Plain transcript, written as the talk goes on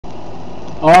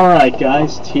Alright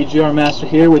guys, TGR Master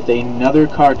here with another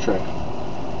card trick.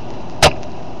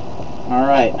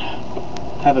 Alright,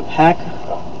 have a pack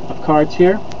of cards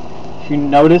here. If you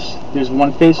notice, there's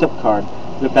one face-up card.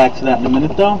 We'll get back to that in a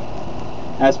minute though.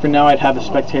 As for now, I'd have a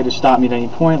spectator stop me at any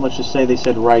point. Let's just say they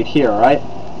said right here, alright?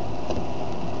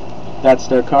 That's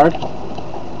their card.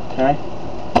 Okay.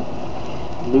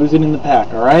 Lose it in the pack,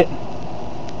 alright?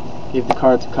 Give the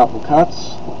cards a couple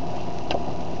cuts.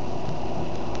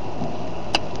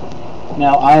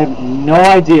 Now, I have no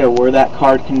idea where that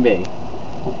card can be.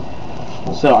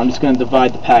 So, I'm just going to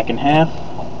divide the pack in half.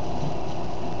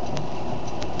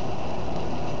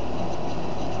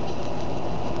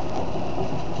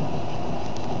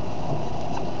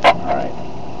 Alright.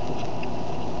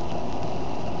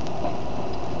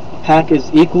 Pack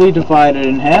is equally divided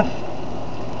in half.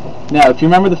 Now, if you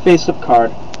remember the face-up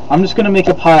card, I'm just going to make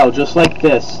a pile just like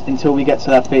this until we get to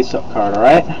that face-up card,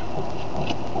 alright?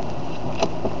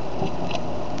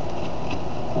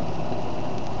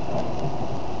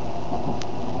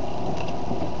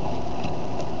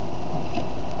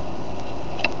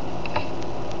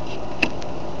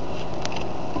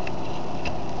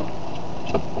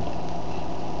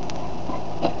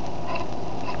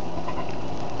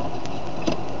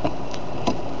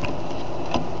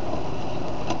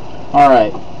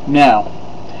 Alright, now,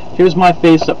 here's my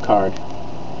face-up card.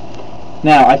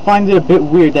 Now, I find it a bit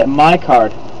weird that my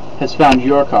card has found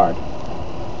your card.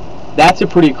 That's a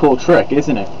pretty cool trick,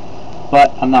 isn't it?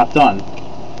 But I'm not done.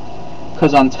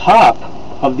 Because on top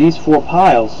of these four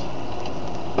piles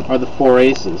are the four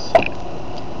aces.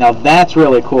 Now that's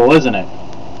really cool, isn't it?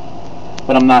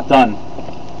 But I'm not done.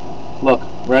 Look,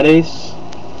 red ace,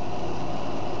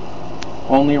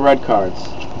 only red cards.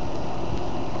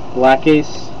 Black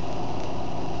ace,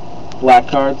 black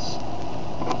cards,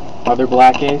 other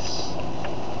black ace.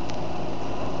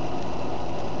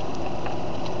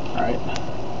 Alright.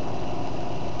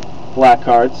 Black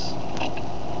cards,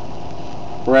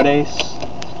 red ace,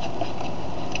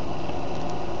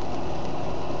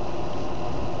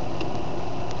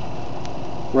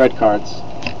 red cards.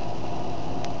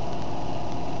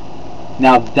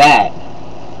 Now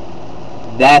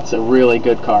that's a really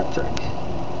good card trick.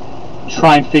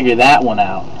 Try and figure that one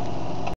out.